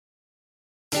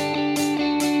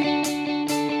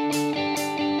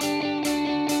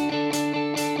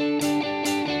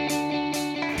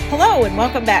Hello and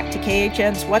welcome back to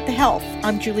KHN's What the Health.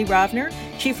 I'm Julie Rovner,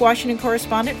 Chief Washington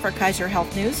Correspondent for Kaiser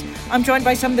Health News. I'm joined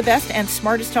by some of the best and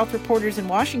smartest health reporters in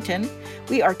Washington.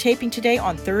 We are taping today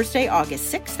on Thursday,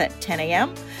 August 6th at 10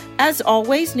 a.m. As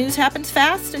always, news happens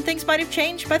fast and things might have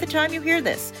changed by the time you hear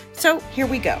this. So here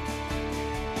we go.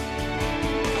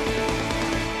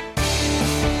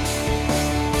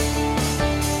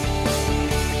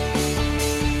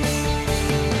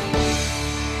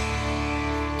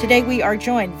 Today we are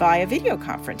joined via video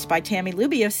conference by Tammy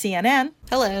Luby of CNN.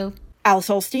 Hello. Alice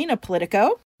Holstein of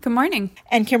Politico. Good morning.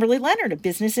 And Kimberly Leonard of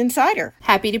Business Insider.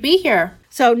 Happy to be here.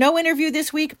 So no interview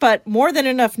this week, but more than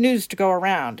enough news to go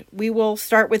around. We will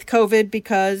start with COVID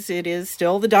because it is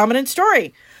still the dominant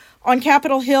story. On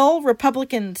Capitol Hill,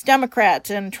 Republicans, Democrats,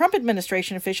 and Trump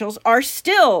administration officials are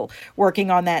still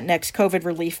working on that next COVID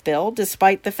relief bill,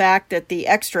 despite the fact that the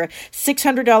extra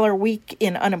 $600 a week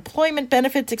in unemployment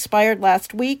benefits expired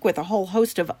last week with a whole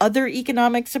host of other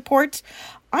economic supports.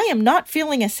 I am not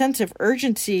feeling a sense of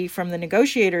urgency from the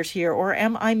negotiators here, or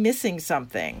am I missing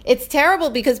something? It's terrible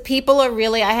because people are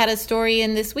really, I had a story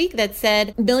in this week that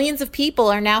said millions of people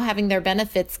are now having their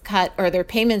benefits cut or their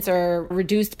payments are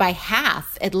reduced by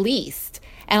half at least.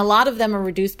 And a lot of them are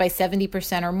reduced by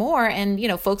 70% or more. And,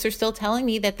 folks are still telling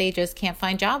me that they just can't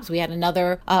find jobs. We had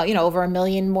another, over 1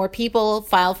 million more people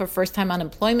file for first-time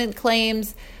unemployment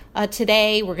claims.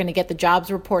 Today, we're going to get the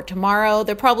jobs report tomorrow.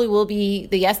 There probably will be,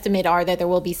 the estimate are that there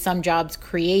will be some jobs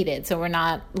created. So we're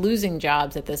not losing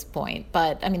jobs at this point.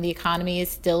 But the economy is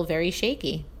still very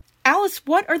shaky. Alice,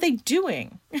 what are they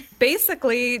doing?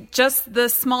 Basically, just the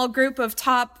small group of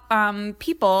top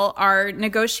people are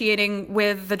negotiating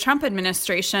with the Trump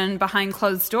administration behind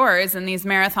closed doors in these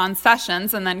marathon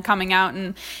sessions and then coming out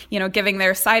and, giving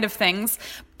their side of things.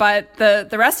 But the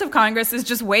rest of Congress is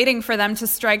just waiting for them to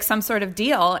strike some sort of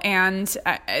deal. And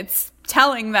it's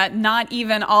telling that not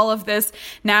even all of this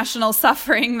national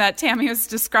suffering that Tammy was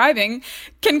describing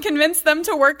can convince them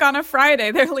to work on a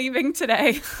Friday. They're leaving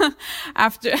today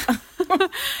after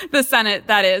the Senate,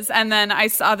 that is. And then I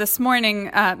saw this morning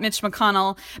Mitch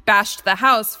McConnell bashed the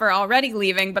House for already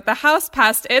leaving, but the House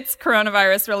passed its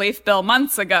coronavirus relief bill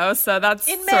months ago. So that's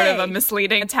sort of a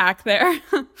misleading attack there.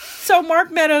 So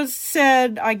Mark Meadows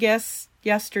said, I guess,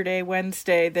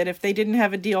 Wednesday, that if they didn't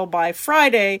have a deal by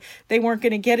Friday, they weren't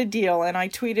going to get a deal. And I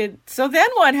tweeted, so then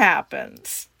what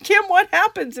happens? Kim, what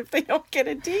happens if they don't get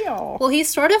a deal? Well, he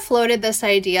sort of floated this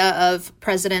idea of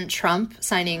President Trump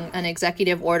signing an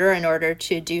executive order in order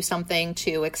to do something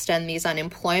to extend these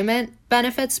unemployment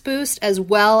benefits boost, as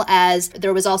well as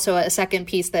there was also a second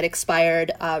piece that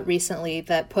expired recently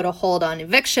that put a hold on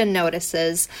eviction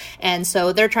notices. And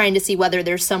so they're trying to see whether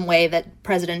there's some way that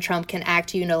President Trump can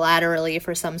act unilaterally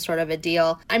for some sort of a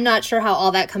deal. I'm not sure how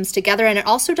all that comes together. And it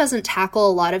also doesn't tackle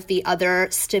a lot of the other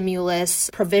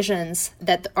stimulus provisions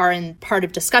that are in part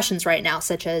of discussions right now,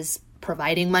 such as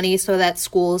providing money so that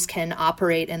schools can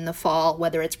operate in the fall,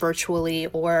 whether it's virtually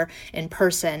or in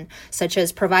person, such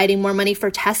as providing more money for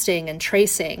testing and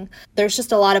tracing. There's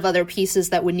just a lot of other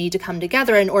pieces that would need to come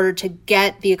together in order to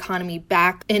get the economy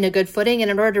back in a good footing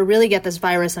and in order to really get this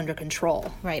virus under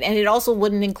control. Right. And it also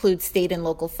wouldn't include state and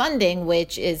local funding,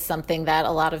 which is something that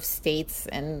a lot of states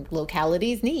and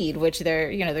localities need, which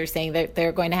they're saying that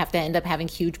they're going to have to end up having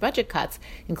huge budget cuts,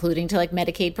 including to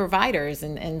Medicaid providers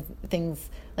and things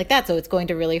like that. So it's going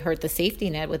to really hurt the safety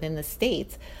net within the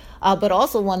states. But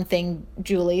also one thing,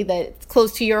 Julie, that's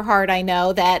close to your heart, I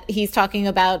know, that he's talking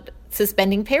about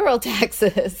suspending payroll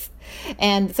taxes.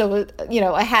 And so,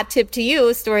 a hat tip to you,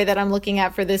 a story that I'm looking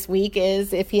at for this week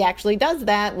is if he actually does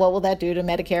that, what will that do to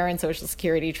Medicare and Social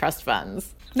Security trust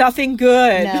funds? Nothing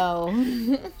good.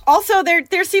 No. Also,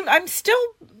 I'm still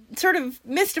sort of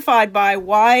mystified by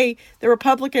why the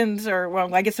Republicans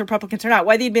I guess the Republicans are not,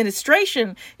 why the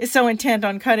administration is so intent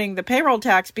on cutting the payroll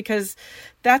tax, because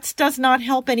that does not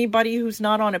help anybody who's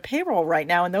not on a payroll right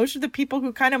now. And those are the people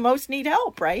who kind of most need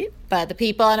help, right? But the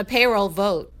people on a payroll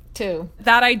vote too.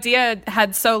 That idea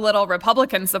had so little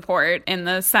Republican support in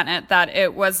the Senate that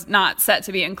it was not set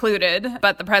to be included,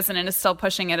 but the president is still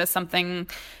pushing it as something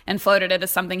and floated it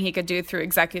as something he could do through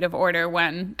executive order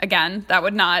when, again, that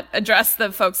would not address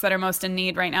the folks that are most in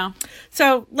need right now.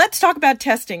 So let's talk about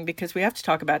testing, because we have to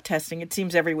talk about testing, it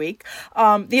seems, every week.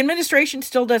 The administration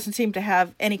still doesn't seem to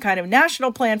have any kind of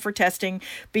national plan for testing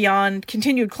beyond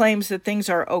continued claims that things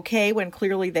are okay when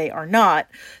clearly they are not.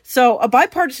 So a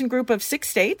bipartisan group of 6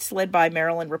 states states, led by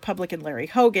Maryland Republican Larry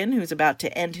Hogan, who's about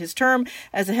to end his term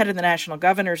as the head of the National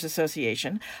Governors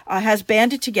Association, has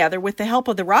banded together with the help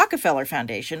of the Rockefeller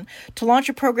Foundation to launch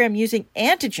a program using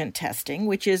antigen testing,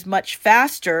 which is much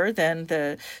faster than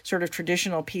the sort of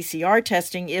traditional PCR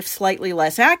testing, if slightly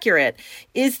less accurate.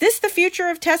 Is this the future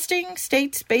of testing?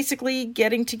 States basically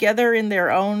getting together in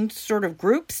their own sort of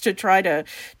groups to try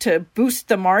to boost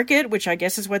the market, which I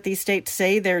guess is what these states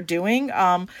say they're doing.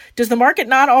 Does the market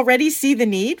not already see the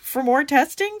need for more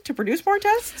testing to produce more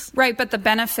tests? Right, but the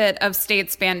benefit of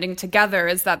states banding together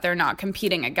is that they're not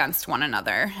competing against one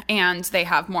another, and they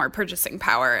have more purchasing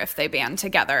power if they band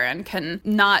together and can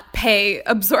not pay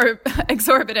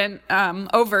exorbitant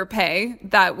overpay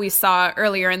that we saw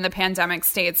earlier in the pandemic,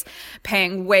 states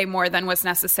paying way more than was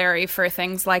necessary for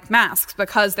things like masks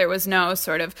because there was no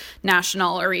sort of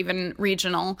national or even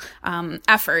regional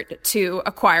effort to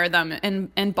acquire them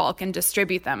in bulk and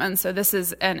distribute them. And so this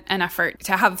is an effort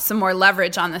to have some more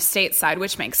leverage on the state side,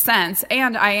 which makes sense.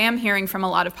 And I am hearing from a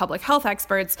lot of public health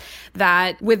experts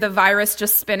that with the virus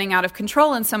just spinning out of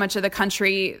control in so much of the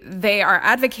country, they are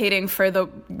advocating for the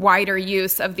wider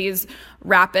use of these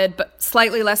rapid but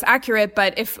slightly less accurate.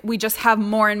 But if we just have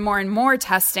more and more and more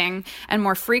testing and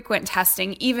more frequent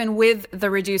testing, even with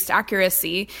the reduced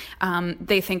accuracy,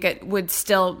 they think it would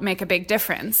still make a big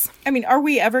difference. I mean, are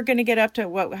we ever going to get up to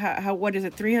what is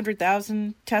it,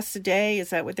 300,000 tests a day? Is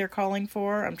that what they're calling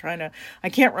for? I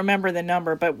can't remember the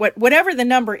number, but whatever the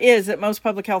number is that most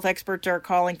public health experts are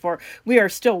calling for, we are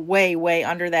still way, way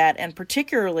under that. And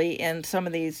particularly in some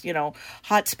of these,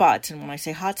 hot spots. And when I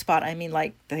say hot spot, I mean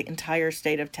like the entire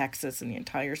state of Texas and the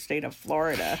entire state of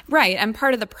Florida. Right. And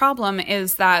part of the problem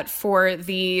is that for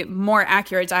the more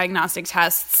accurate diagnostic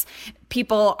tests,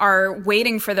 people are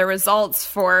waiting for the results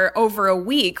for over a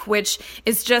week, which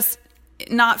is just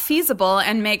not feasible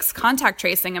and makes contact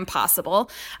tracing impossible.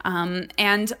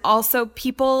 And also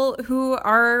people who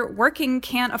are working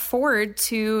can't afford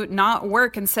to not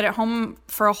work and sit at home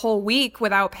for a whole week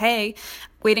without pay,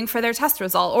 waiting for their test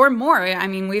result or more. I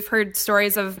mean, we've heard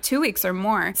stories of 2 weeks or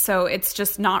more. So it's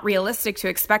just not realistic to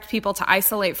expect people to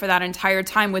isolate for that entire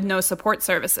time with no support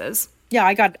services. Yeah,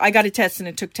 I got a test and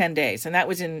it took 10 days, and that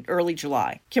was in early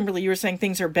July. Kimberly, you were saying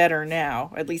things are better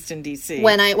now, at least in D.C.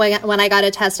 When I got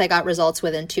a test, I got results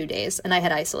within 2 days, and I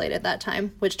had isolated that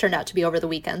time, which turned out to be over the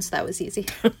weekend, so that was easy.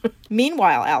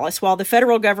 Meanwhile, Alice, while the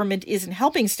federal government isn't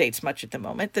helping states much at the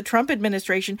moment, the Trump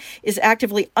administration is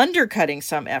actively undercutting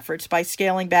some efforts by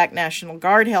scaling back National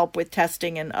Guard help with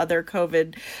testing and other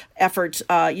COVID efforts.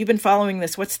 You've been following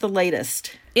this. What's the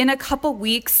latest? In a couple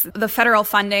weeks, the federal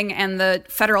funding and the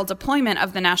federal deployment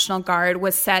of the National Guard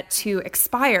was set to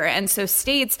expire. And so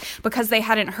states, because they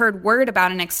hadn't heard word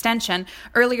about an extension,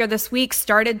 earlier this week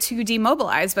started to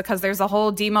demobilize because there's a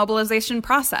whole demobilization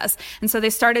process. And so they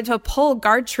started to pull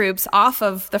Guard troops off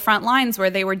of the front lines where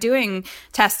they were doing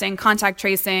testing, contact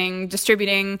tracing,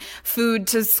 distributing food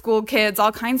to school kids,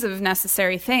 all kinds of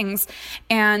necessary things.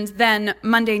 And then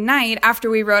Monday night, after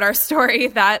we wrote our story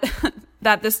that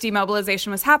this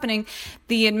demobilization was happening,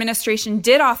 the administration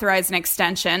did authorize an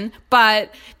extension,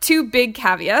 but two big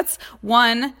caveats.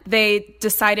 One, they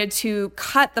decided to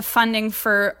cut the funding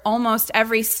for almost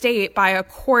every state by a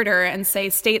quarter and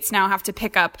say states now have to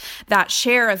pick up that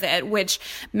share of it, which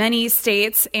many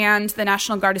states and the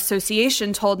National Guard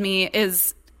Association told me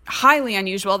is highly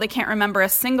unusual. They can't remember a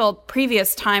single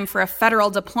previous time for a federal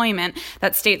deployment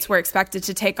that states were expected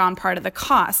to take on part of the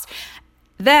cost.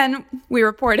 Then we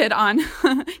reported on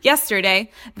yesterday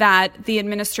that the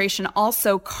administration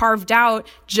also carved out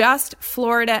just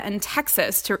Florida and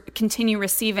Texas to continue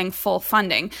receiving full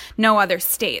funding, no other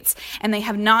states. And they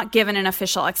have not given an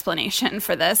official explanation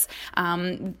for this.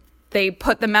 They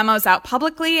put the memos out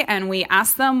publicly, and we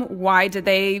asked them, why did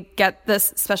they get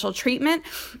this special treatment?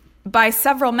 By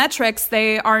several metrics,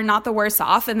 they are not the worse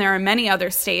off, and there are many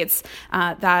other states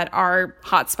that are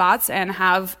hotspots and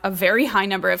have a very high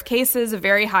number of cases, a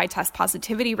very high test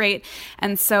positivity rate.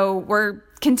 And so we're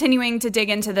continuing to dig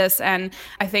into this, and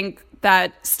I think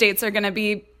that states are going to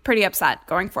be pretty upset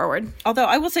going forward. Although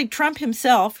I will say Trump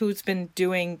himself, who's been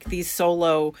doing these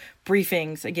solo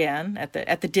briefings again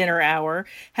at the dinner hour,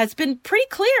 has been pretty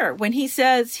clear when he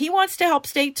says he wants to help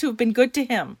states who have been good to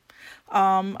him.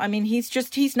 I mean,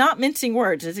 he's not mincing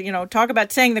words. Talk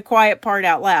about saying the quiet part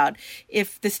out loud.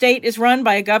 If the state is run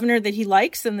by a governor that he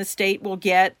likes, then the state will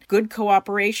get good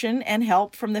cooperation and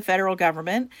help from the federal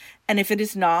government. And if it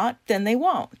is not, then they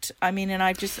won't. I mean,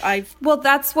 and Well,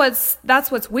 that's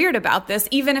what's weird about this.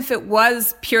 Even if it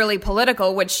was purely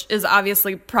political, which is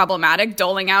obviously problematic,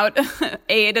 doling out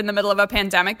aid in the middle of a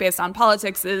pandemic based on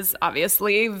politics is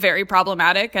obviously very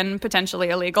problematic and potentially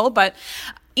illegal. But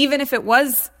even if it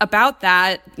was about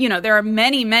that, there are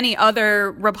many, many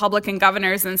other Republican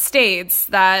governors and states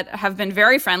that have been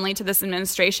very friendly to this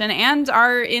administration and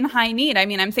are in high need. I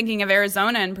mean, I'm thinking of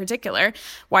Arizona in particular.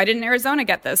 Why didn't Arizona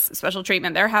get this special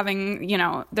treatment? They're having,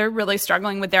 they're really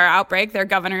struggling with their outbreak. Their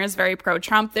governor is very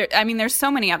pro-Trump. There's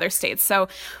so many other states. So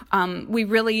we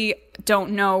really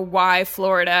don't know why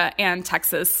Florida and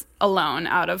Texas alone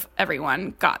out of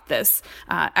everyone got this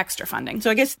extra funding.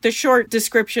 So I guess the short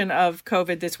description of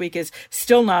COVID this week is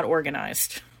still not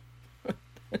organized.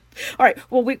 All right.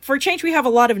 Well, for a change, we have a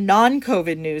lot of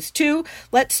non-COVID news, too.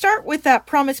 Let's start with that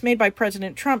promise made by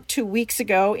President Trump 2 weeks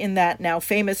ago in that now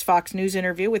famous Fox News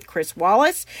interview with Chris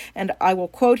Wallace. And I will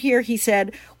quote here. He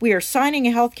said, "We are signing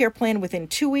a health care plan within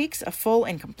 2 weeks, a full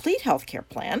and complete health care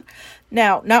plan."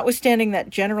 Now, notwithstanding that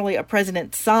generally a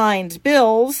president signs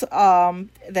bills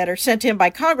that are sent to him by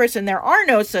Congress, and there are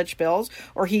no such bills,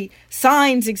 or he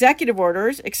signs executive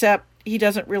orders, except he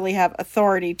doesn't really have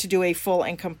authority to do a full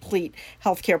and complete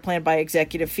healthcare plan by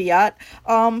executive fiat.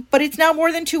 But it's now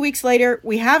more than 2 weeks later.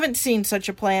 We haven't seen such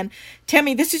a plan.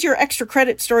 Tammy, this is your extra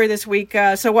credit story this week.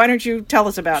 So why don't you tell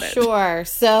us about it? Sure.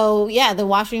 So, the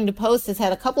Washington Post has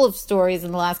had a couple of stories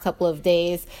in the last couple of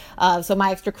days. So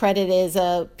my extra credit is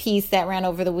a piece that ran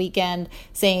over the weekend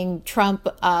saying Trump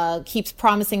keeps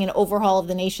promising an overhaul of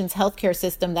the nation's healthcare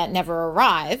system that never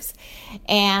arrives.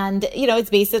 And,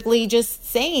 it's basically just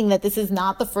saying that this is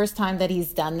not the first time that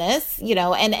he's done this,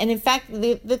 and in fact,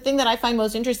 the thing that I find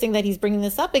most interesting that he's bringing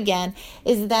this up again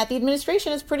is that the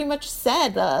administration has pretty much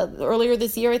said earlier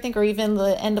this year, I think, or even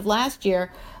the end of last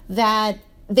year, that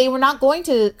they were not going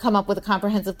to come up with a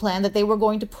comprehensive plan, that they were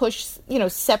going to push,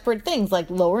 separate things like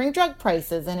lowering drug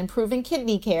prices and improving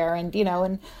kidney care and,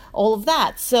 and all of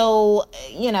that. So,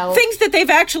 things that they've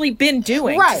actually been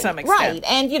doing to some extent. Right.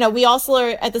 And, we also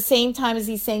are, at the same time as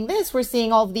he's saying this, we're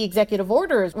seeing all of the executive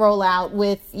orders roll out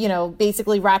with,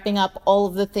 basically wrapping up all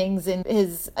of the things in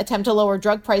his attempt to lower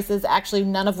drug prices, actually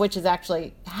none of which has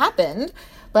actually happened.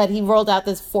 But he rolled out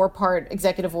this 4-part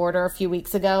executive order a few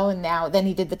weeks ago, and then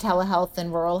he did the telehealth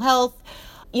and rural health.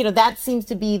 That seems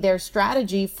to be their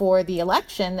strategy for the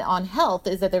election on health,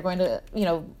 is that they're going to,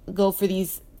 go for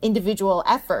these individual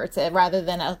efforts rather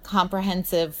than a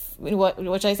comprehensive,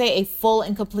 which I say, a full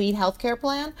and complete healthcare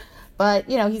plan. But,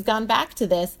 he's gone back to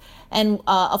this. And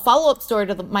a follow-up story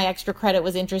to my extra credit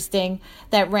was interesting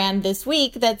that ran this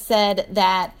week that said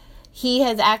that he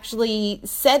has actually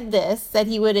said that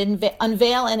he would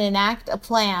unveil and enact a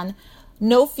plan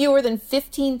no fewer than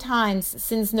 15 times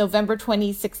since November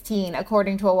 2016,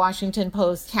 according to a Washington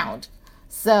Post count.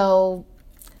 So,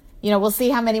 we'll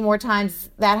see how many more times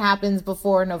that happens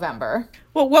before November.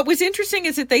 Well, what was interesting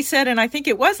is that they said, and I think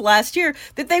it was last year,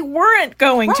 that they weren't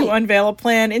going to unveil a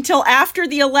plan until after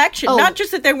the election. Not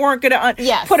just that they weren't going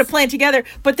to put a plan together,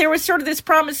 but there was sort of this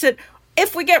promise that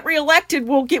if we get reelected,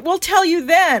 we'll tell you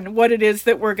then what it is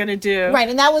that we're going to do. Right,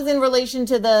 and that was in relation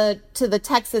to the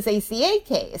Texas ACA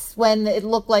case, when it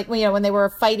looked like, when they were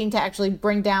fighting to actually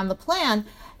bring down the plan.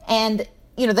 And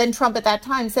then Trump at that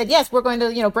time said, yes, we're going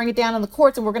to, bring it down in the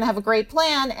courts and we're going to have a great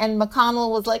plan. And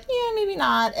McConnell was like, yeah, maybe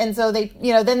not. And so they,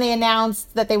 then they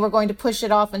announced that they were going to push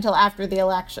it off until after the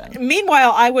election.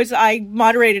 Meanwhile, I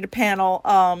moderated a panel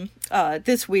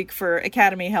this week for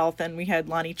Academy Health, and we had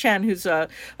Lonnie Chen, who's a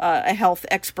health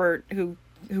expert who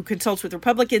consults with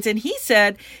Republicans, and he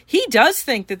said he does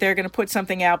think that they're going to put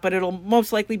something out, but it'll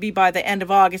most likely be by the end of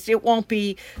August. It won't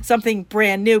be something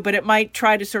brand new, but it might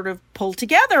try to sort of pull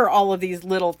together all of these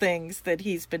little things that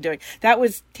he's been doing. That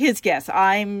was his guess.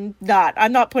 I'm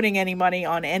not putting any money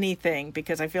on anything,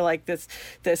 because I feel like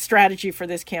the strategy for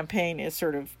this campaign is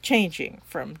sort of changing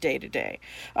from day to day.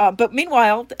 But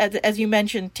meanwhile, as you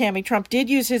mentioned, Tammy, Trump did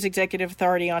use his executive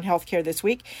authority on healthcare this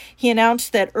week. He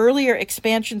announced that earlier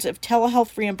expansions of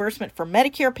telehealth reimbursement for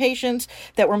Medicare patients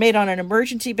that were made on an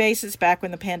emergency basis back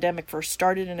when the pandemic first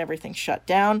started and everything shut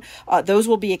down, those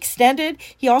will be extended.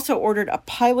 He also ordered a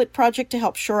pilot project to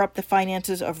help shore up the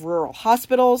finances of rural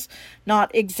hospitals. Not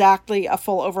exactly a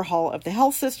full overhaul of the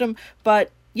health system,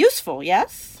 but useful,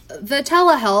 yes? The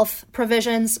telehealth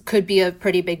provisions could be a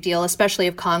pretty big deal, especially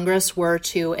if Congress were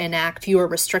to enact fewer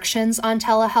restrictions on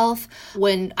telehealth.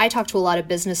 When I talk to a lot of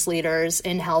business leaders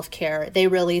in healthcare, they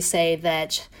really say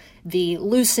that the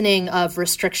loosening of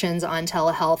restrictions on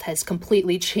telehealth has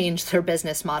completely changed their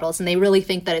business models. And they really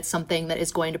think that it's something that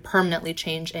is going to permanently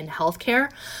change in healthcare.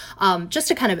 Just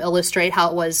to kind of illustrate how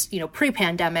it was,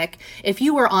 pre-pandemic, if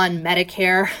you were on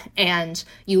Medicare and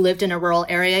you lived in a rural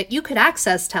area, you could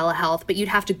access telehealth, but you'd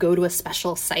have to go to a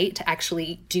special site to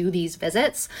actually do these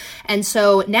visits. And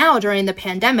so now during the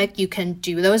pandemic, you can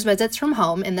do those visits from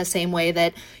home in the same way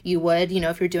that you would,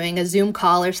 if you're doing a Zoom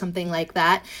call or something like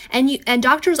that. And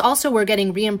doctors also were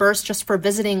getting reimbursed just for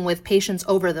visiting with patients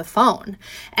over the phone.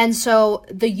 And so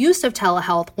the use of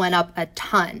telehealth went up a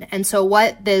ton. And so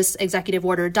what this executive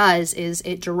order does is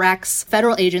it directs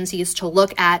federal agencies to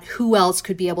look at who else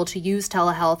could be able to use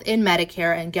telehealth in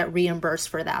Medicare and get reimbursed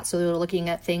for that. So they're looking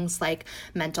at things like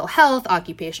mental health,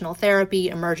 occupational therapy,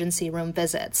 emergency room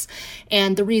visits.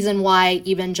 And the reason why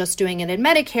even just doing it in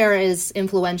Medicare is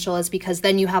influential is because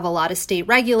then you have a lot of state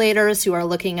regulators who are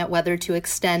looking at whether to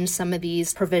extend some of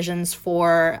these provisions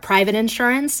for private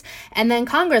insurance. And then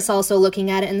Congress also looking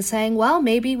at it and saying, well,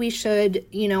 maybe we should,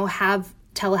 have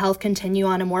telehealth continue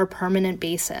on a more permanent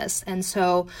basis. And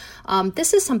so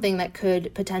this is something that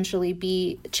could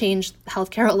potentially change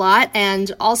healthcare a lot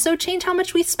and also change how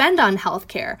much we spend on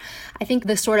healthcare. I think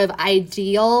the sort of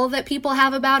ideal that people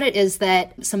have about it is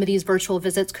that some of these virtual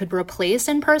visits could replace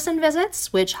in-person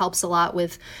visits, which helps a lot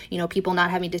with, people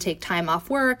not having to take time off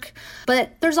work.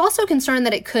 But there's also concern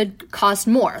that it could cost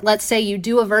more. Let's say you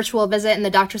do a virtual visit and the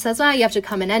doctor says, you have to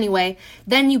come in anyway.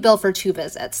 Then you bill for 2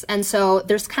 visits. And so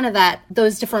there's kind of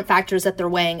those different factors that they're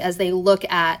weighing as they look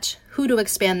at who to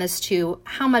expand this to,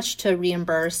 how much to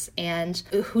reimburse, and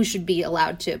who should be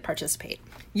allowed to participate.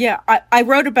 Yeah, I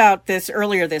wrote about this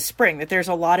earlier this spring, that there's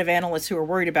a lot of analysts who are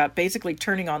worried about basically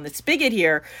turning on the spigot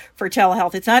here for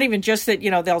telehealth. It's not even just that,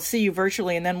 they'll see you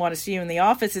virtually and then want to see you in the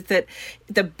office. It's that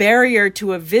the barrier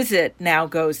to a visit now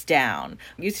goes down.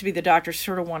 It used to be the doctors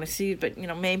sort of want to see you, but,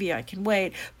 maybe I can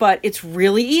wait. But it's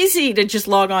really easy to just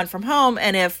log on from home.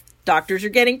 And if doctors are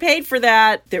getting paid for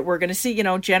that we're going to see,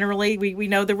 generally we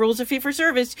know the rules of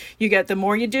fee-for-service. You get the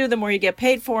more you do, the more you get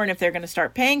paid for. And if they're going to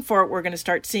start paying for it, we're going to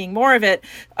start seeing more of it.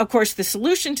 Of course, the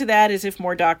solution to that is if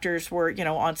more doctors were,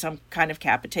 on some kind of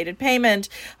capitated payment.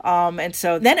 And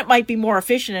so then it might be more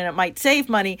efficient and it might save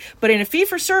money. But in a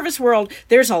fee-for-service world,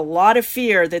 there's a lot of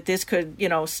fear that this could,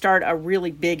 start a really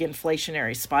big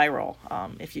inflationary spiral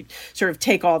if you sort of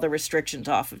take all the restrictions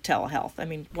off of telehealth. I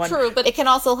mean, True, but it can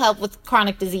also help with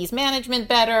chronic disease management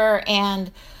better.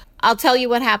 And I'll tell you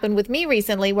what happened with me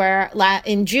recently, where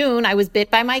in June I was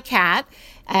bit by my cat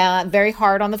very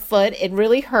hard on the foot. It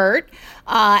really hurt.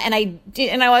 And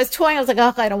I was toying. I was like,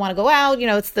 I don't want to go out.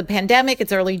 It's the pandemic.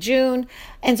 It's early June.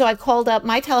 And so I called up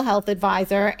my telehealth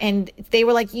advisor and they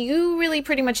were like, you really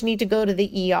pretty much need to go to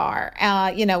the ER,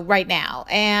 right now.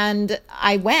 And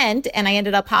I went and I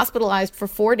ended up hospitalized for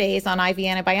 4 days on IV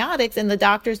antibiotics. And the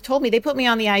doctors told me, they put me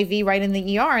on the IV right in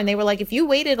the ER. And they were like, if you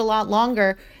waited a lot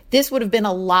longer, this would have been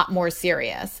a lot more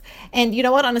serious. And you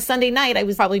know what? On a Sunday night,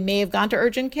 may have gone to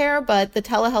urgent care, but the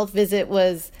telehealth visit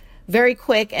was very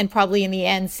quick and probably in the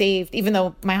end saved, even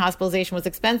though my hospitalization was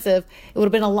expensive, it would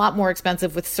have been a lot more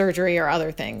expensive with surgery or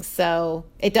other things. So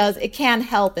it can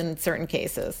help in certain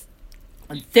cases.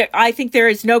 I think there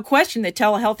is no question that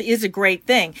telehealth is a great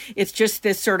thing. It's just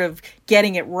this sort of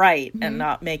getting it right and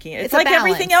not making it. It's like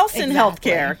everything else in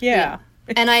healthcare. Yeah.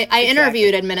 And I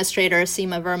interviewed Administrator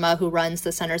Seema Verma, who runs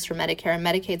the Centers for Medicare and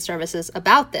Medicaid Services,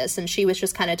 about this. And she was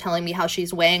just kind of telling me how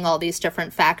she's weighing all these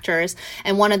different factors.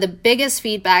 And one of the biggest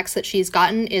feedbacks that she's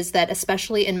gotten is that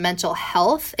especially in mental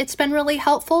health, it's been really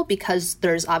helpful because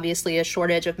there's obviously a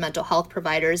shortage of mental health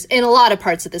providers in a lot of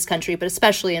parts of this country, but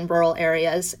especially in rural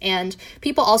areas. And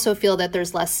people also feel that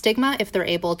there's less stigma if they're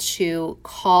able to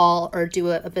call or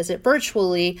do a visit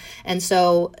virtually. And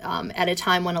so at a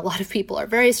time when a lot of people are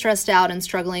very stressed out and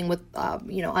struggling with,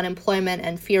 unemployment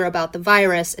and fear about the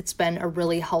virus, it's been a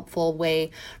really helpful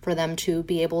way for them to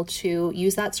be able to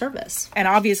use that service. And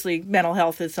obviously, mental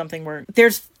health is something where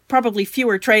there's probably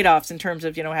fewer trade-offs in terms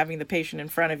of, having the patient in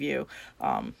front of you,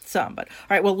 but all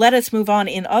right, well, let us move on.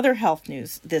 In other health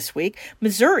news this week,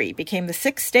 Missouri became the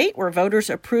 6th state where voters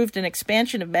approved an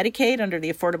expansion of Medicaid under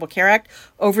the Affordable Care Act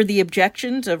over the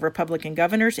objections of Republican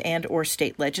governors and or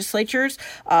state legislatures.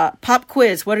 Pop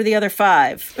quiz, what are the other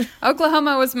 5?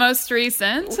 Oklahoma was most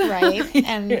recent. Right,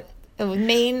 and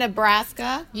Maine,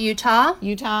 Nebraska. Utah.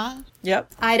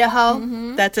 Yep. Idaho.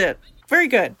 Mm-hmm. That's it. very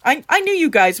good. I knew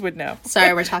you guys would know.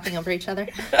 Sorry, we're talking over each other.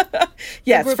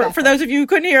 Yes, for those of you who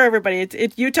couldn't hear everybody,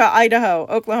 it's Utah, Idaho,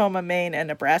 Oklahoma, Maine, and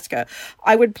Nebraska.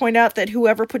 I would point out that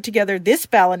whoever put together this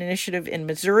ballot initiative in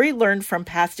Missouri learned from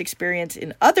past experience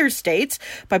in other states.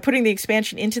 By putting the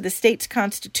expansion into the state's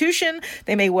constitution,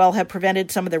 they may well have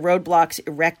prevented some of the roadblocks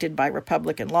erected by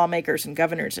Republican lawmakers and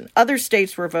governors in other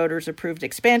states where voters approved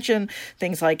expansion,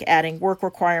 things like adding work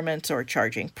requirements or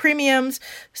charging premiums.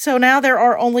 So now there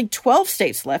are only 12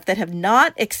 states left that have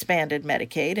not expanded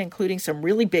Medicaid, including some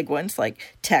really big ones like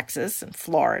Texas and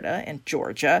Florida and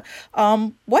Georgia.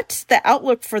 What's the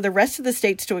outlook for the rest of the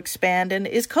states to expand, and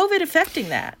is COVID affecting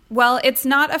that? Well, it's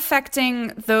not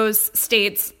affecting those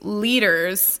states'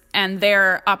 leaders and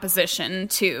their opposition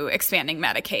to expanding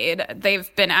Medicaid.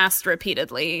 They've been asked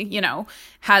repeatedly,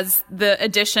 has the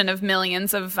addition of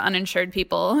millions of uninsured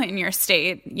people in your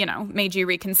state, made you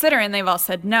reconsider? And they've all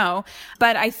said no.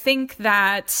 But I think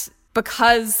that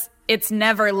because it's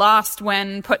never lost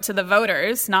when put to the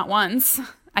voters, not once,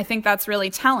 I think that's really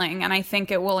telling. And I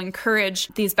think it will encourage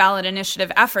these ballot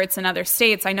initiative efforts in other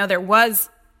states. I know there was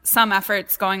some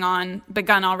efforts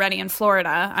begun already in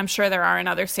Florida. I'm sure there are in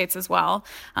other states as well.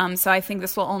 So I think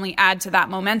this will only add to that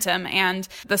momentum. And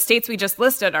the states we just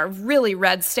listed are really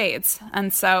red states.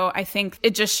 And so I think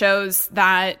it just shows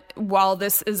that while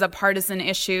this is a partisan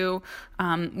issue,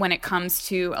 when it comes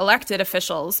to elected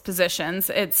officials'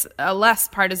 positions, it's a less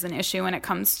partisan issue when it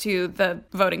comes to the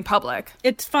voting public.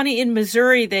 It's funny, in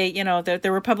Missouri,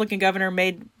 the Republican governor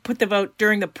put the vote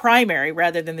during the primary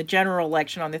rather than the general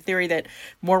election on the theory that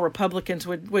more Republicans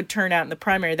would turn out in the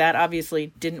primary. That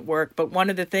obviously didn't work. But one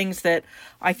of the things that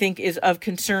I think is of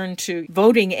concern to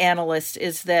voting analysts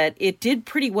is that it did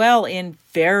pretty well in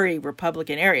very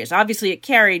Republican areas. Obviously, it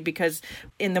carried because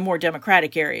in the more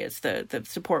Democratic areas, the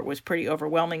support was pretty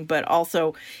overwhelming. But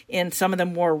also in some of the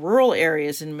more rural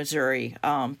areas in Missouri,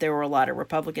 there were a lot of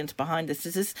Republicans behind this.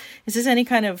 Is this any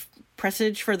kind of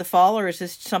presage for the fall, or is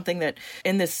this something that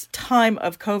in this time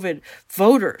of COVID,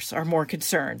 voters are more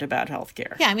concerned about health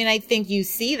care? Yeah, I think you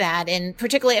see that, and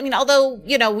particularly, although,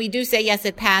 we do say, yes,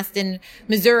 it passed in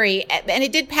Missouri, and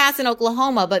it did pass in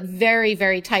Oklahoma, but very,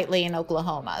 very tightly in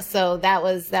Oklahoma. So that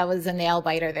was a nail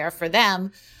biter there for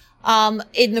them.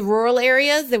 In the rural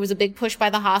areas, there was a big push by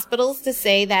the hospitals to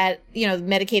say that,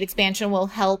 Medicaid expansion will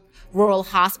help rural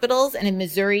hospitals. And in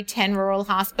Missouri, 10 rural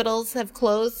hospitals have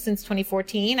closed since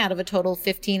 2014 out of a total of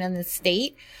 15 in the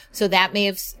state. So that may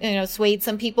have, swayed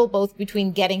some people both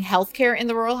between getting health care in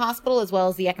the rural hospital as well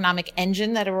as the economic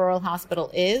engine that a rural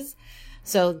hospital is.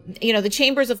 So, the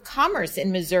chambers of commerce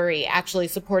in Missouri actually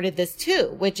supported this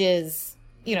too, which is,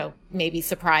 maybe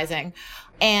surprising.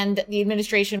 And the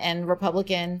administration and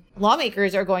Republican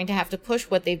lawmakers are going to have to push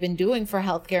what they've been doing for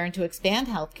healthcare and to expand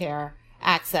healthcare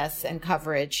access and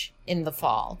coverage in the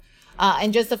fall.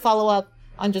 And just to follow up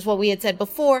on just what we had said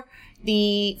before,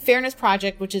 the Fairness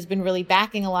Project, which has been really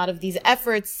backing a lot of these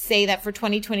efforts, say that for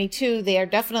 2022, they are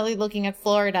definitely looking at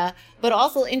Florida, but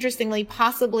also, interestingly,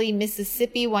 possibly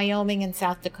Mississippi, Wyoming, and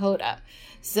South Dakota.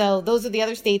 So those are the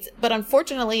other states. But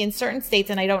unfortunately, in certain states,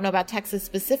 and I don't know about Texas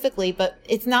specifically, but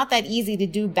it's not that easy to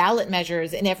do ballot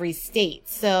measures in every state.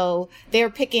 So they're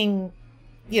picking,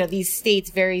 these states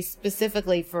very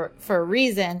specifically for a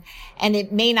reason, and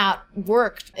it may not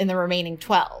work in the remaining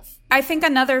 12. I think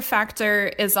another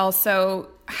factor is also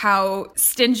how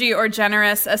stingy or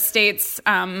generous a state's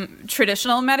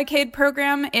traditional Medicaid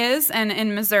program is. And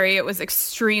in Missouri, it was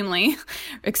extremely,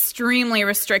 extremely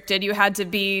restricted. You had to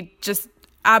be just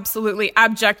absolutely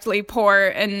abjectly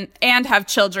poor and have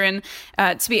children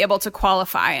to be able to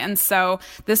qualify. And so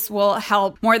this will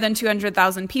help more than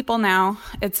 200,000 people now,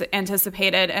 it's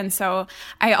anticipated. And so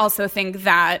I also think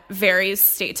that varies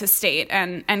state to state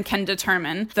and can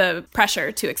determine the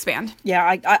pressure to expand.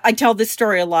 Yeah, I tell this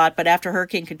story a lot, but after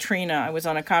Hurricane Katrina, I was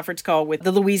on a conference call with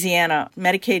the Louisiana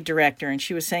Medicaid director, and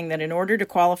she was saying that in order to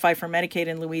qualify for Medicaid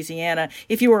in Louisiana,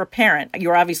 if you were a parent, you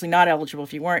were obviously not eligible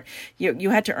if you weren't, you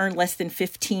had to earn less than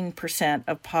 15%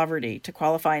 of poverty to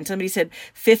qualify. And somebody said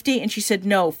 50, and she said,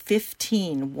 no,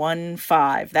 15,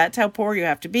 1-5. That's how poor you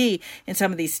have to be in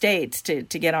some of these states to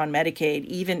get on Medicaid,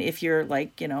 even if you're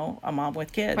like, a mom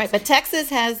with kids. Right, but Texas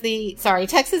has the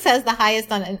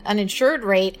highest uninsured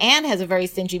rate and has a very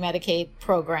stingy Medicaid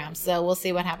program. So we'll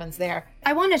see what happens there.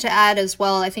 I wanted to add as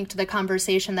well, I think, to the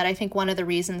conversation that I think one of the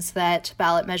reasons that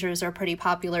ballot measures are pretty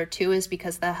popular too is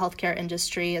because the healthcare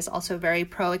industry is also very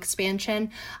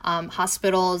pro-expansion.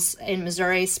 Hospitals in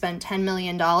Missouri spent $10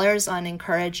 million on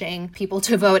encouraging people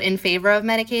to vote in favor of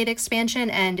Medicaid expansion,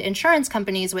 and insurance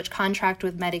companies, which contract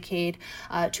with Medicaid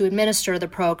to administer the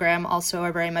program, also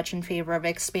are very much in favor of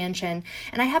expansion.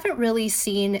 And I haven't really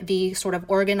seen the sort of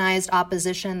organized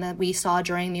opposition that we saw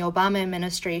during the Obama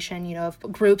administration, of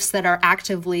groups that are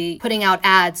actively putting out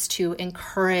ads to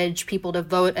encourage people to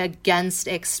vote against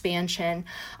expansion.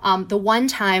 The one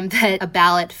time that a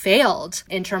ballot failed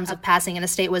in terms of passing in a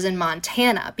state was in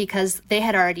Montana, because they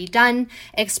had already done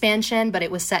expansion, but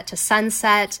it was set to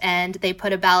sunset, and they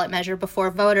put a ballot measure before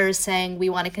voters saying, we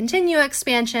want to continue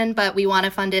expansion, but we want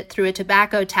to fund it through a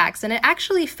tobacco tax, and it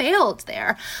actually failed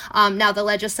there. Now, the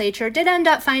legislature did end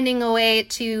up finding a way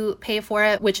to pay for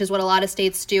it, which is what a lot of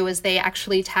states do, is they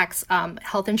actually tax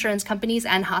health insurance companies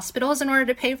and hospitals in order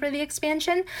to pay for the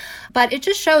expansion. But it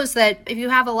just shows that if you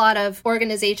have a lot of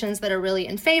organizations that are really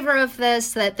in favor of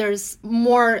this, that there's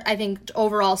more, I think,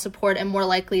 overall support and more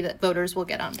likely that voters will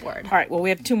get on board. All right. Well, we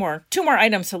have two more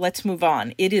items, so let's move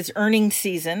on. It is earnings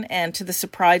season, and to the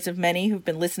surprise of many who've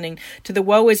been listening to the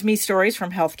woe is me stories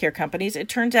from healthcare companies, it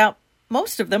turns out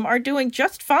most of them are doing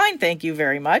just fine, thank you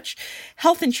very much.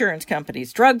 Health insurance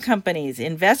companies, drug companies,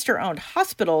 investor-owned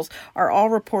hospitals are all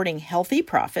reporting healthy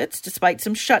profits despite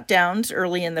some shutdowns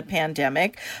early in the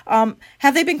pandemic.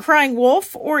 Have they been crying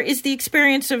wolf, or is the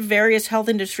experience of various health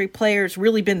industry players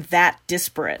really been that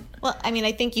disparate? Well, I mean,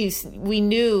 I think we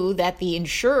knew that the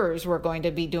insurers were going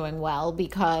to be doing well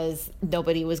because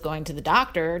nobody was going to the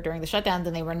doctor during the shutdowns,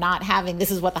 and they were not having,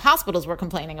 this is what the hospitals were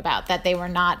complaining about, that they were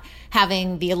not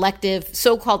having the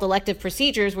so-called elective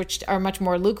procedures, which are much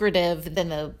more lucrative than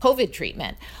the COVID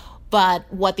treatment.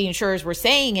 But what the insurers were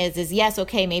saying is yes,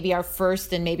 okay, maybe our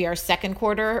first and maybe our second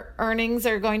quarter earnings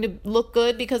are going to look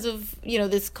good because of,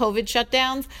 this COVID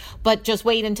shutdowns, but just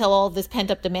wait until all of this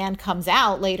pent-up demand comes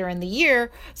out later in the year.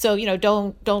 So,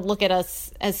 don't look at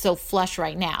us as so flush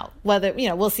right now. Whether,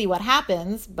 we'll see what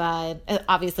happens, but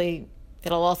obviously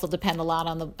it'll also depend a lot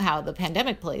on how the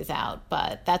pandemic plays out,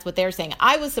 but that's what they're saying.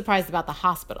 I was surprised about the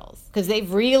hospitals because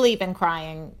they've really been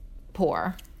crying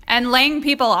poor. And laying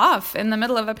people off in the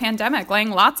middle of a pandemic,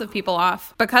 laying lots of people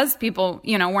off because people,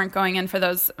 weren't going in for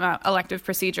those elective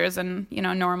procedures and,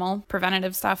 normal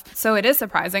preventative stuff. So it is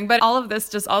surprising. But all of this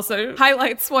just also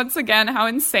highlights once again how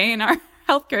insane our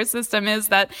healthcare system is,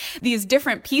 that these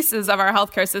different pieces of our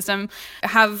healthcare system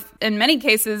have, in many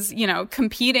cases,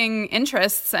 competing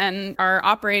interests and are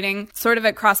operating sort of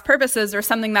at cross purposes, or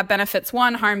something that benefits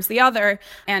one harms the other.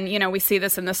 And, we see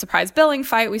this in the surprise billing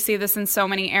fight. We see this in so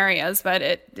many areas, but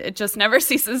it just never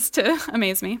ceases to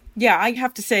amaze me. Yeah, I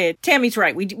have to say it. Tammy's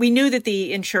right. We knew that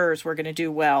the insurers were going to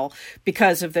do well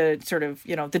because of the sort of,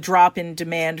 the drop in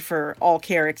demand for all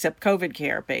care except COVID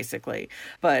care, basically.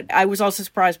 But I was also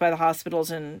surprised by the hospitals.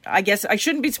 And I guess I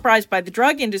shouldn't be surprised by the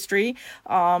drug industry.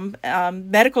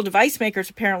 Medical device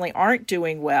makers apparently aren't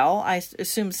doing well. I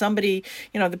assume somebody,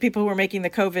 the people who are making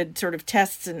the COVID sort of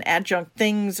tests and adjunct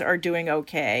things are doing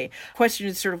okay. Question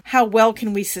is sort of how well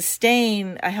can we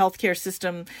sustain a healthcare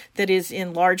system that is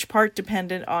in large part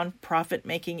dependent on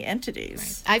profit-making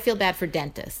entities? Right. I feel bad for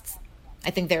dentists. I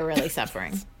think they're really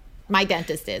suffering. My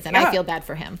dentist is, and yeah. I feel bad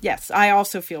for him. Yes, I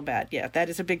also feel bad. Yeah, that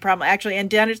is a big problem, actually. And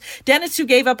dentists who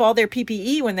gave up all their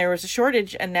PPE when there was a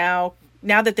shortage, and now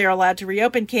that they're allowed to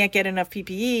reopen, can't get enough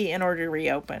PPE in order to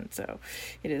reopen. So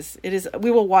it is.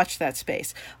 We will watch that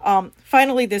space.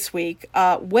 Finally, this week,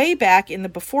 way back in the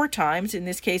before times, in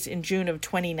this case in June of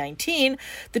 2019,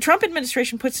 the Trump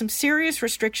administration put some serious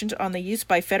restrictions on the use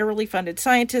by federally funded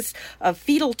scientists of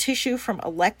fetal tissue from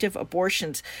elective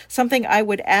abortions. Something I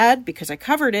would add, because I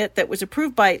covered it, that was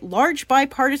approved by large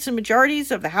bipartisan majorities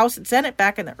of the House and Senate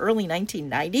back in the early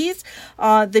 1990s.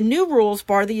 The new rules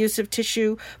bar the use of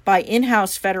tissue by in-house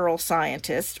federal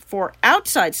scientists. For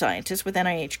outside scientists with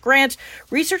NIH grants,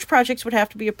 research projects would have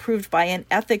to be approved by an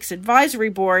ethics advisory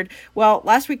board. Well,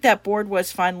 last week that board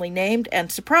was finally named, and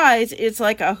surprise, it's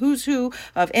like a who's who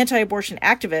of anti-abortion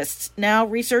activists. Now,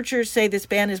 researchers say this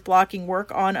ban is blocking work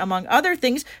on, among other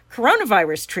things,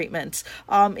 coronavirus treatments.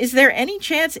 Is there any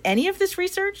chance any of this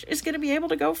research is going to be able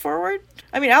to go forward?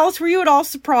 I mean, Alice, were you at all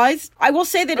surprised? I will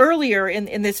say that earlier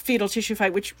in this fetal tissue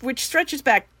fight, which stretches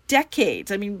back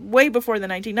decades, I mean, way before the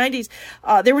 1990s,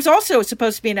 there was also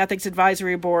supposed to be an ethics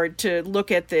advisory board to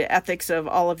look at the ethics of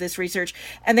all of this research,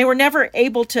 and they were never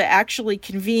able to actually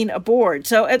convene a board.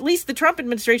 So at least the Trump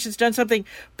administration's done something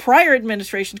prior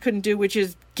administrations couldn't do, which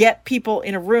is get people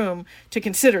in a room to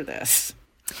consider this.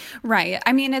 Right.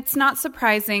 I mean, it's not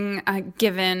surprising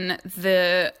given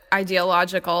the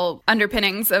ideological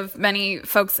underpinnings of many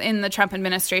folks in the Trump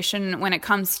administration when it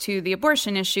comes to the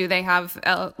abortion issue. They have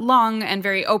a long and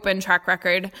very open track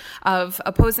record of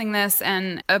opposing this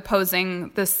and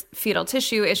opposing this fetal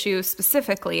tissue issue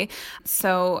specifically.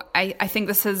 So I think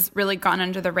this has really gone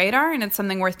under the radar, and it's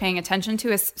something worth paying attention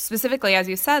to, specifically, as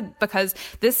you said, because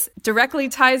this directly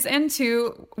ties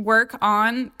into work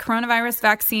on coronavirus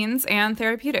vaccines and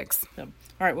therapeutics.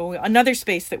 All right, well, another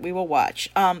space that we will watch.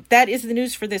 That is the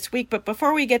news for this week. But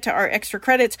before we get to our extra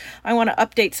credits, I want to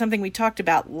update something we talked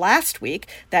about last week,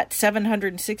 that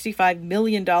 $765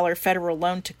 million federal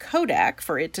loan to Kodak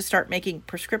for it to start making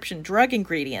prescription drug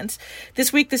ingredients.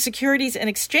 This week, the Securities and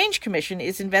Exchange Commission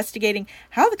is investigating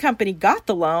how the company got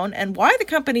the loan and why the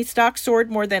company's stock soared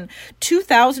more than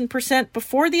 2,000%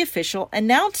 before the official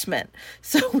announcement.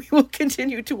 So we will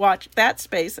continue to watch that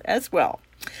space as well.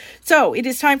 So it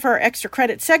is time for our extra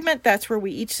credit segment. That's where we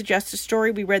each suggest a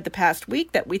story we read the past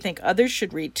week that we think others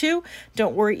should read too.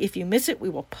 Don't worry if you miss it. We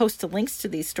will post the links to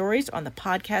these stories on the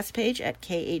podcast page at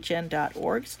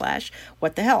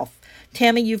khn.org/whatthehealth.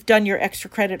 Tammy, you've done your extra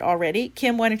credit already.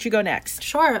 Kim, why don't you go next?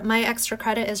 Sure. My extra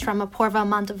credit is from Apoorva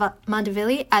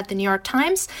Mandavilli at the New York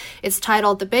Times. It's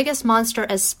titled "The Biggest Monster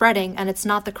is Spreading, and It's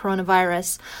Not the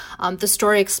Coronavirus." The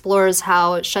story explores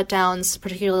how shutdowns,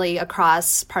 particularly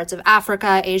across parts of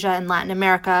Africa, Asia, and Latin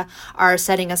America, are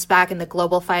setting us back in the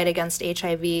global fight against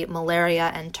HIV, malaria,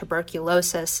 and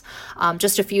tuberculosis.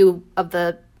 Just a few of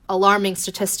the alarming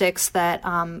statistics that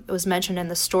was mentioned in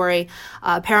the story.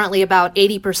 Apparently about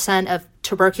 80% of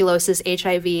tuberculosis,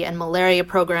 HIV, and malaria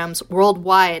programs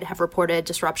worldwide have reported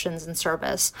disruptions in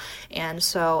service. And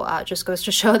so just goes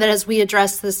to show that as we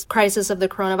address this crisis of the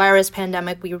coronavirus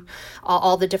pandemic,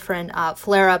 all the different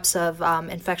flare-ups of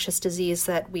infectious disease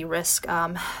that we risk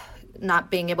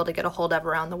not being able to get a hold of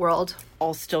around the world.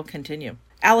 All still continue.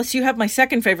 Alice, you have my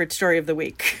second favorite story of the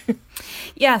week.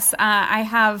 Yes, I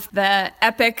have the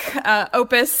epic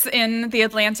opus in The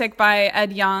Atlantic by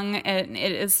Ed Yong. It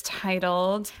is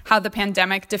titled How the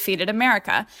Pandemic Defeated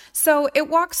America. So it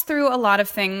walks through a lot of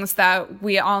things that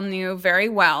we all knew very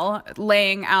well,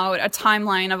 laying out a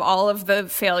timeline of all of the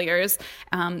failures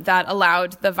that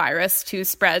allowed the virus to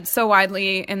spread so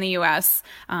widely in the U.S.,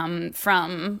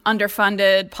 from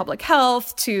underfunded public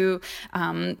health to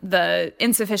the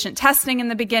insufficient testing in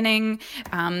the beginning.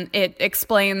 It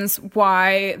explains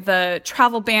why the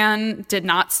travel ban did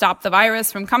not stop the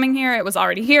virus from coming here. It was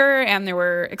already here, and there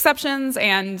were exceptions,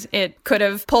 and it could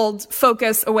have pulled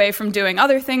focus away from doing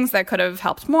other things that could have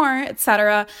helped more,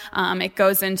 etc. It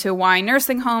goes into why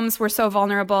nursing homes were so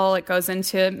vulnerable. It goes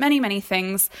into many, many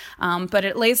things, but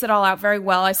it lays it all out very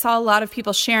well. I saw a lot of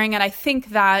people sharing it. I think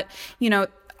that,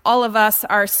 all of us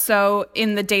are so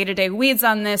in the day-to-day weeds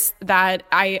on this that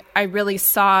I really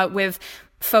saw with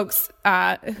folks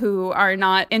who are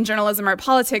not in journalism or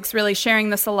politics really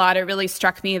sharing this a lot. It really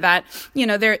struck me that,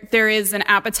 there is an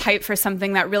appetite for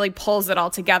something that really pulls it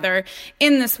all together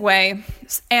in this way.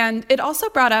 And it also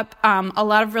brought up a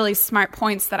lot of really smart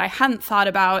points that I hadn't thought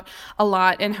about a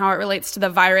lot in how it relates to the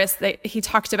virus. He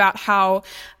talked about how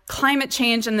climate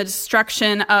change and the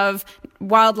destruction of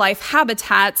wildlife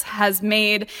habitats has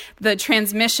made the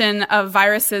transmission of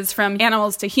viruses from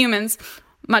animals to humans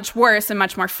much worse and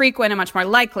much more frequent and much more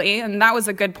likely. And that was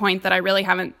a good point that I really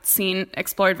haven't seen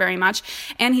explored very much.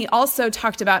 And he also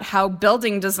talked about how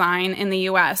building design in the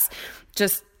U.S.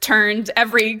 just turned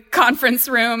every conference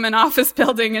room and office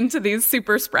building into these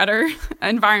super spreader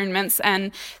environments.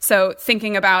 And so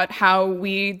thinking about how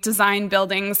we design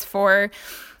buildings for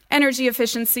energy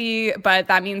efficiency, but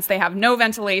that means they have no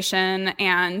ventilation,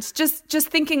 and just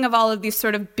thinking of all of these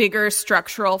sort of bigger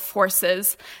structural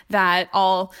forces that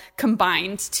all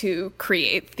combined to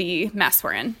create the mess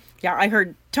we're in. Yeah, I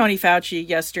heard Tony Fauci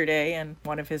yesterday in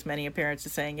one of his many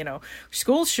appearances saying,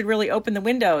 schools should really open the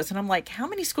windows. And I'm like, how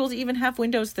many schools even have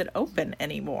windows that open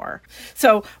anymore?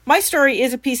 So my story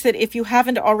is a piece that if you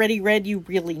haven't already read, you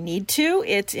really need to.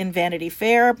 It's in Vanity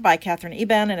Fair by Catherine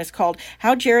Eban, and it's called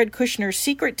How Jared Kushner's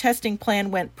Secret Testing Plan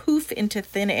Went Poof into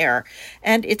Thin Air.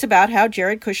 And it's about how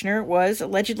Jared Kushner was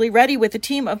allegedly ready with a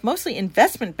team of mostly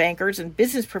investment bankers and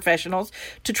business professionals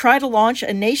to try to launch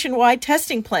a nationwide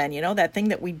testing plan, that thing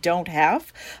that we don't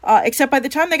have. Except by the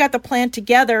time they got the plan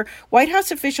together, White House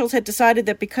officials had decided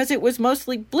that because it was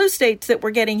mostly blue states that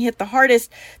were getting hit the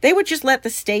hardest, they would just let the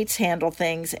states handle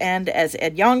things. And as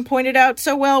Ed Yong pointed out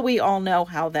so well, we all know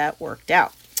how that worked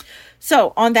out.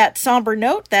 So on that somber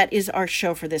note, that is our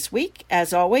show for this week.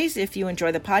 As always, if you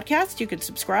enjoy the podcast, you can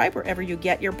subscribe wherever you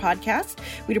get your podcast.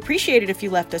 We'd appreciate it if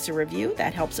you left us a review.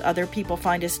 That helps other people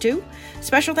find us too.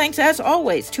 Special thanks, as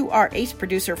always, to our ace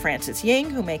producer, Francis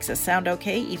Ying, who makes us sound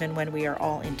okay even when we are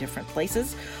all in different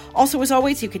places. Also, as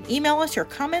always, you can email us your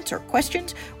comments or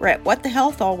questions. We're at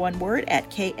whatthehealth, all one word, at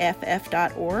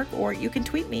kff.org, or you can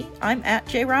tweet me. I'm at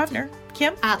Jay Rovner.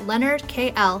 Kim? At Leonard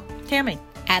KL. Tammy?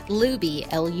 At Luby,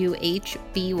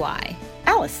 Luhby.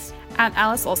 Alice? At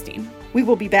Alice Olstein. We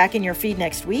will be back in your feed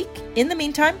next week. In the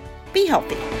meantime, be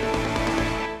healthy.